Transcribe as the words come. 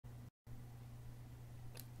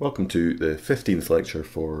Welcome to the 15th lecture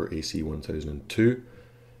for AC 1002.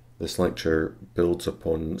 This lecture builds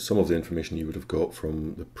upon some of the information you would have got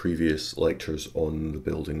from the previous lectures on the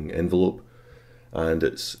building envelope, and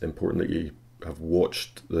it's important that you have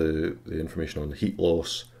watched the information on heat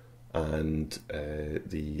loss and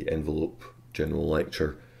the envelope general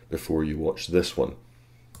lecture before you watch this one.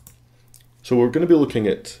 So we're going to be looking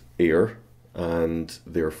at air and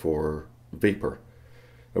therefore vapour.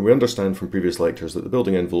 And we understand from previous lectures that the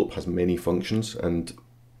building envelope has many functions, and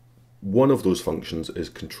one of those functions is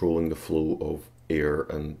controlling the flow of air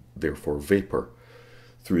and therefore vapour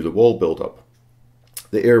through the wall build-up.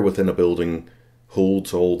 The air within a building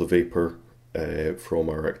holds all the vapour from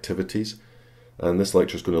our activities, and this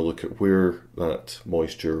lecture is going to look at where that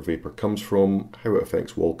moisture vapour comes from, how it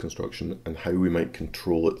affects wall construction, and how we might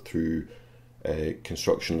control it through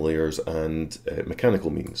construction layers and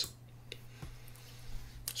mechanical means.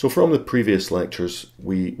 So from the previous lectures,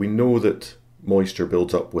 we know that moisture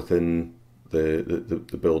builds up within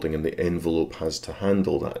the building and the envelope has to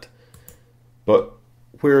handle that. But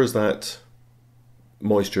where is that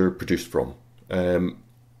moisture produced from?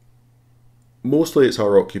 Mostly it's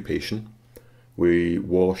our occupation. We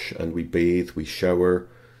wash and we bathe, we shower,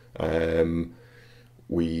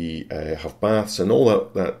 we have baths, and all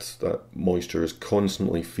that moisture is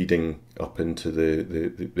constantly feeding up into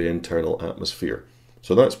the internal atmosphere.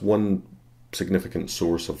 So that's one significant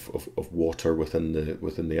source of water within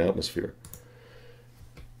the atmosphere.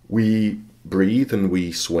 We breathe and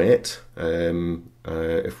we sweat.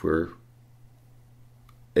 If we're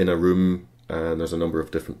in a room and there's a number of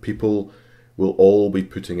different people, we'll all be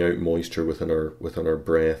putting out moisture within our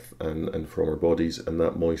breath and from our bodies, and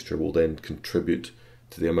that moisture will then contribute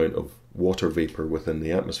to the amount of water vapour within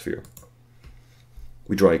the atmosphere.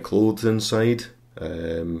 We dry clothes inside.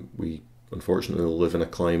 We unfortunately live in a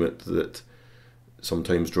climate that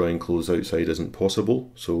sometimes drying clothes outside isn't possible,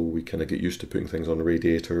 so we kind of get used to putting things on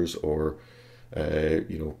radiators or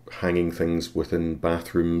hanging things within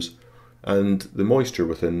bathrooms, and the moisture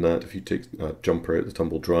within that, if you take a jumper out the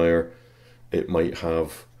tumble dryer, it might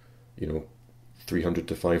have 300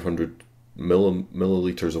 to 500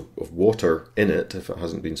 millilitres of water in it if it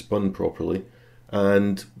hasn't been spun properly,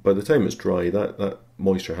 and by the time it's dry, that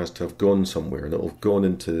moisture has to have gone somewhere, and it'll have gone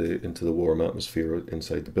into the warm atmosphere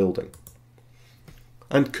inside the building.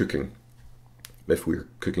 And cooking. If we're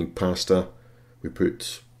cooking pasta, we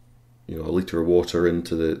put a litre of water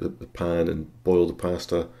into the pan and boil the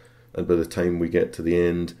pasta, and by the time we get to the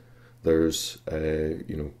end, there's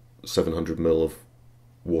 700 ml of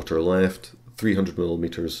water left. 300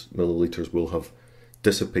 millilitres will have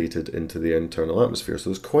dissipated into the internal atmosphere. So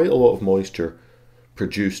there's quite a lot of moisture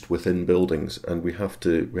produced within buildings, and we have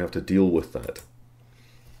to deal with that.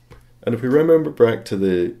 And if we remember back to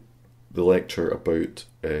the lecture about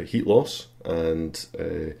heat loss, and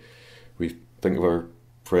we think of our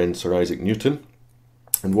friend Sir Isaac Newton,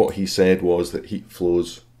 and what he said was that heat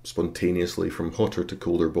flows spontaneously from hotter to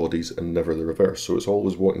colder bodies and never the reverse. So it's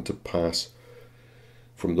always wanting to pass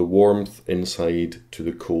from the warmth inside to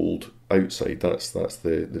the cold outside. That's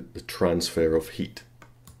the transfer of heat.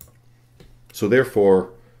 So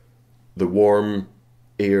therefore, the warm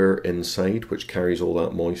air inside, which carries all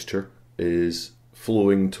that moisture, is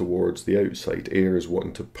flowing towards the outside. Air is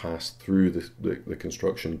wanting to pass through the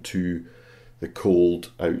construction to the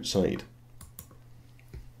cold outside.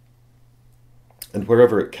 And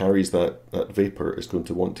wherever it carries that vapour, is going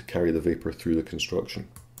to want to carry the vapour through the construction.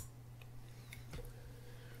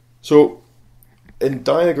 So in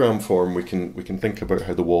diagram form, we can think about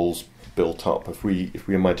how the walls built up. If we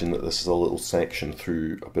imagine that this is a little section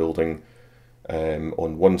through a building,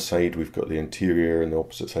 on one side we've got the interior, and the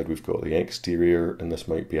opposite side we've got the exterior, and this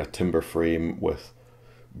might be a timber frame with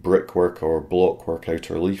brickwork or blockwork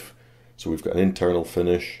outer leaf. So we've got an internal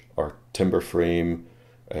finish, our timber frame,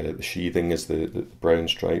 the sheathing is the brown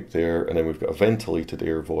stripe there, and then we've got a ventilated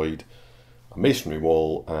air void, a masonry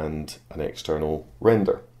wall, and an external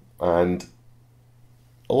render. And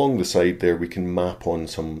along the side there we can map on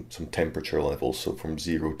some temperature levels, so from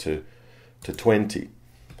 0 to 20.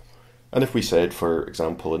 And if we said, for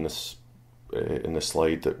example, in this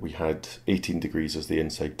slide that we had 18 degrees as the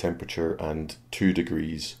inside temperature and 2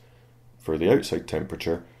 degrees for the outside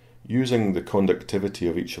temperature, using the conductivity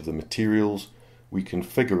of each of the materials, we can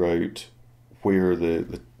figure out where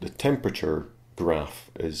the temperature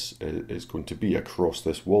graph is going to be across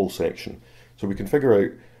this wall section. So we can figure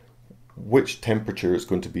out which temperature it's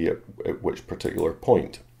going to be at which particular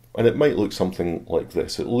point. And it might look something like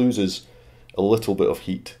this. It loses a little bit of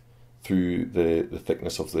heat through the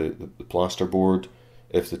thickness of the plasterboard.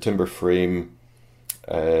 If the timber frame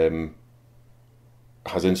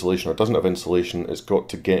has insulation or doesn't have insulation, it's got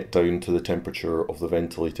to get down to the temperature of the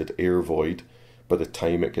ventilated air void by the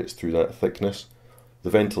time it gets through that thickness. The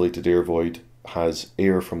ventilated air void has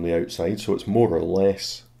air from the outside, so it's more or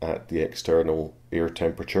less at the external air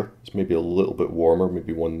temperature. It's maybe a little bit warmer,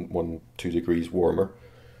 maybe 2 degrees warmer.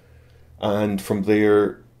 And from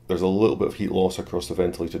there, there's a little bit of heat loss across the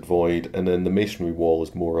ventilated void, and then the masonry wall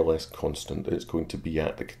is more or less constant. It's going to be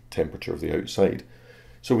at the temperature of the outside.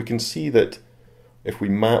 So we can see that if we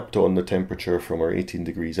mapped on the temperature from our 18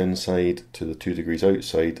 degrees inside to the 2 degrees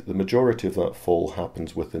outside, the majority of that fall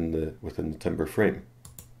happens within the timber frame.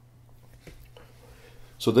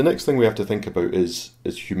 So the next thing we have to think about is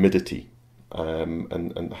humidity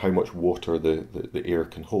and how much water the air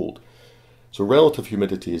can hold. So relative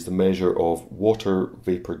humidity is the measure of water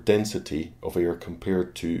vapor density of air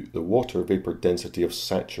compared to the water vapor density of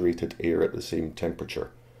saturated air at the same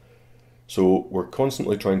temperature. So we're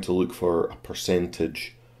constantly trying to look for a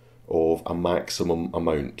percentage of a maximum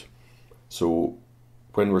amount. So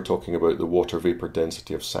when we're talking about the water vapor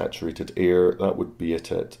density of saturated air, that would be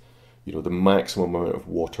it at the maximum amount of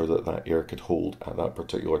water that air could hold at that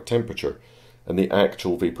particular temperature. And the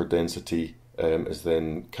actual vapor density is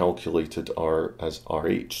then calculated as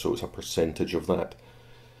RH, so it's a percentage of that.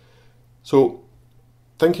 So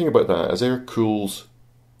thinking about that, as air cools,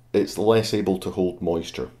 it's less able to hold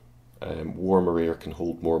moisture. Warmer air can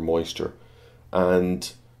hold more moisture,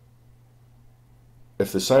 and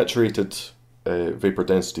if the saturated vapor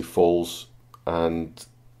density falls, and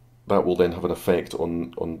that will then have an effect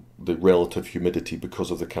on the relative humidity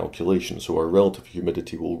because of the calculation, so our relative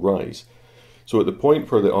humidity will rise. So at the point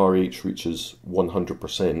where the RH reaches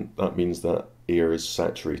 100%, that means that air is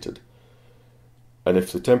saturated. And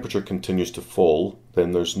if the temperature continues to fall,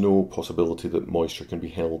 then there's no possibility that moisture can be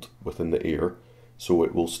held within the air. So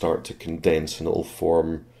it will start to condense and it will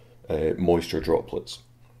form moisture droplets.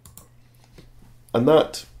 And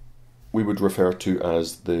that we would refer to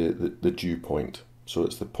as the dew point. So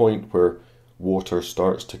it's the point where water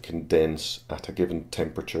starts to condense at a given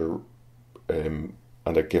temperature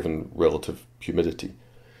and a given relative humidity.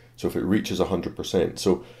 So if it reaches 100%.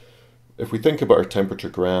 So if we think about our temperature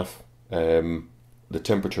graph, the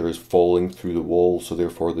temperature is falling through the wall, so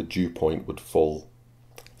therefore the dew point would fall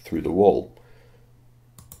through the wall.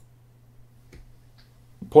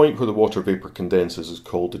 The point where the water vapor condenses is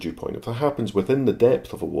called the dew point. If that happens within the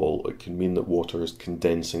depth of a wall, it can mean that water is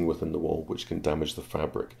condensing within the wall, which can damage the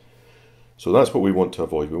fabric. So that's what we want to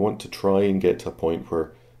avoid. We want to try and get to a point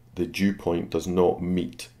where the dew point does not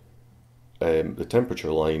meet the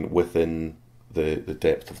temperature line within the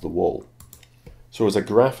depth of the wall. So as a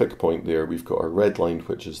graphic point there, we've got our red line,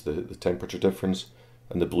 which is the temperature difference,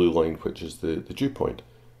 and the blue line, which is the dew point.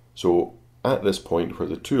 So at this point where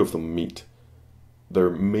the two of them meet, there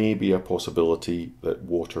may be a possibility that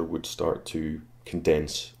water would start to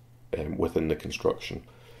condense within the construction.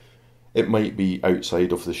 It might be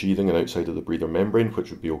outside of the sheathing and outside of the breather membrane, which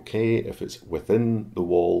would be okay. If it's within the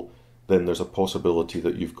wall, then there's a possibility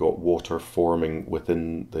that you've got water forming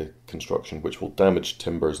within the construction, which will damage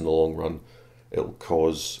timbers in the long run. It'll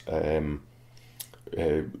cause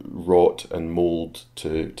rot and mould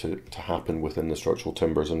to happen within the structural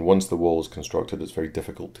timbers, and once the wall is constructed, it's very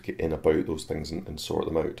difficult to get in about those things and sort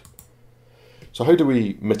them out. So how do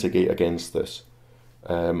we mitigate against this?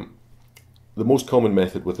 The most common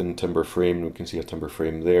method within timber frame, we can see a timber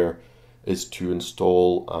frame there, is to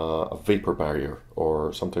install a vapour barrier,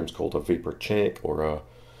 or sometimes called a vapour check, or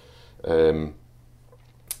a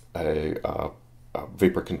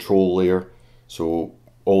vapour control layer. So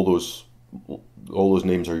all those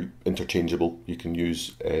names are interchangeable. You can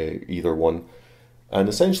use either one. And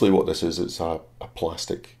essentially what this is, it's a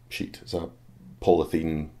plastic sheet. It's a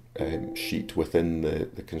polythene sheet within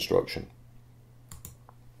the construction.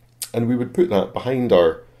 And we would put that behind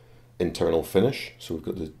our internal finish. So we've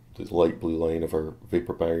got the light blue line of our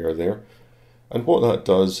vapour barrier there. And what that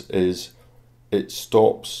does is it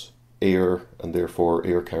stops air, and therefore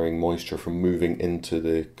air carrying moisture, from moving into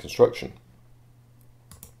the construction.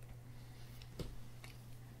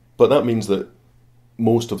 But that means that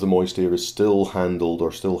most of the moist air is still handled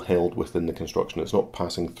or still held within the construction. It's not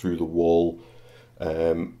passing through the wall.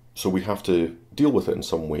 So we have to deal with it in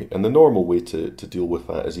some way. And the normal way to deal with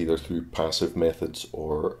that is either through passive methods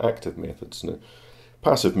or active methods. Now,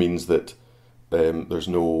 passive means that there's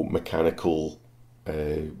no mechanical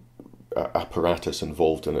apparatus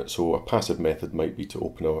involved in it. So a passive method might be to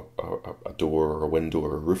open a door or a window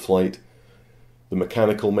or a roof light. The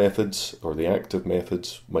mechanical methods, or the active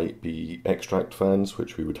methods, might be extract fans,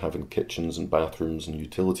 which we would have in kitchens and bathrooms and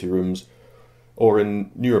utility rooms. Or in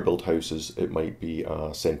newer built houses, it might be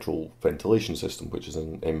a central ventilation system, which is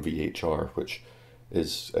an MVHR, which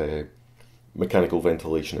is mechanical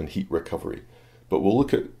ventilation and heat recovery. But we'll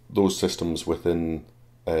look at those systems within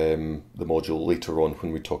the module later on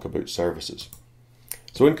when we talk about services.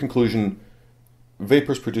 So in conclusion,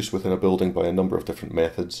 vapour is produced within a building by a number of different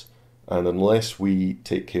methods, and unless we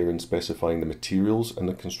take care in specifying the materials in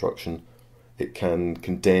the construction, it can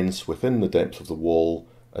condense within the depth of the wall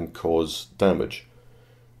and cause damage.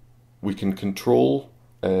 We can control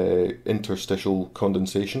interstitial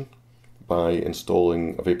condensation by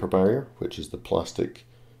installing a vapour barrier, which is the plastic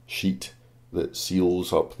sheet that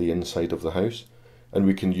seals up the inside of the house, and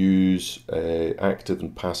we can use active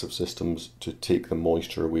and passive systems to take the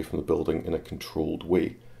moisture away from the building in a controlled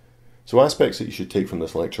way. So aspects that you should take from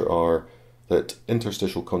this lecture are that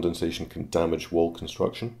interstitial condensation can damage wall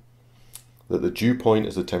construction, that the dew point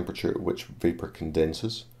is the temperature at which vapour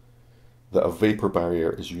condenses, that a vapour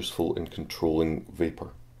barrier is useful in controlling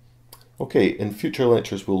vapour. Okay, in future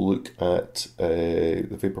lectures we'll look at the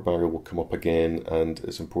vapour barrier will come up again, and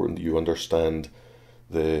it's important that you understand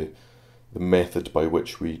the method by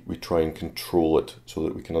which we try and control it so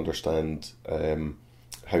that we can understand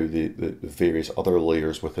how the various other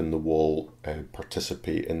layers within the wall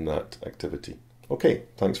participate in that activity. Okay,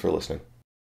 thanks for listening.